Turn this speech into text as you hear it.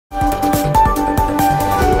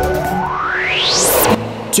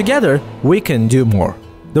Together, we can do more.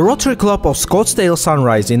 The Rotary Club of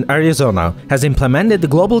Scottsdale-Sunrise in Arizona has implemented the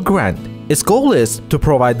global grant. Its goal is to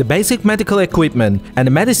provide the basic medical equipment and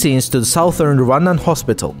medicines to the southern Rwandan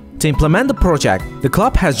hospital. To implement the project, the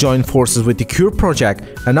club has joined forces with the CURE project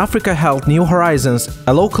and Africa Health New Horizons,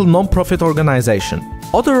 a local non-profit organization.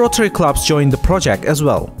 Other Rotary clubs joined the project as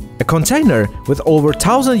well. A container with over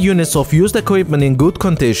 1,000 units of used equipment in good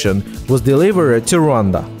condition was delivered to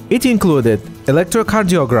Rwanda. It included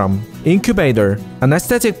electrocardiogram, incubator,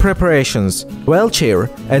 anesthetic preparations, wheelchair,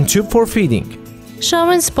 and tube for feeding. Show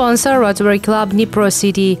and sponsor Rotary Club Dnipro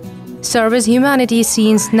City. Service humanity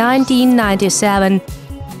since 1997.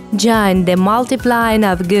 Join the multiplying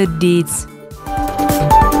of good deeds.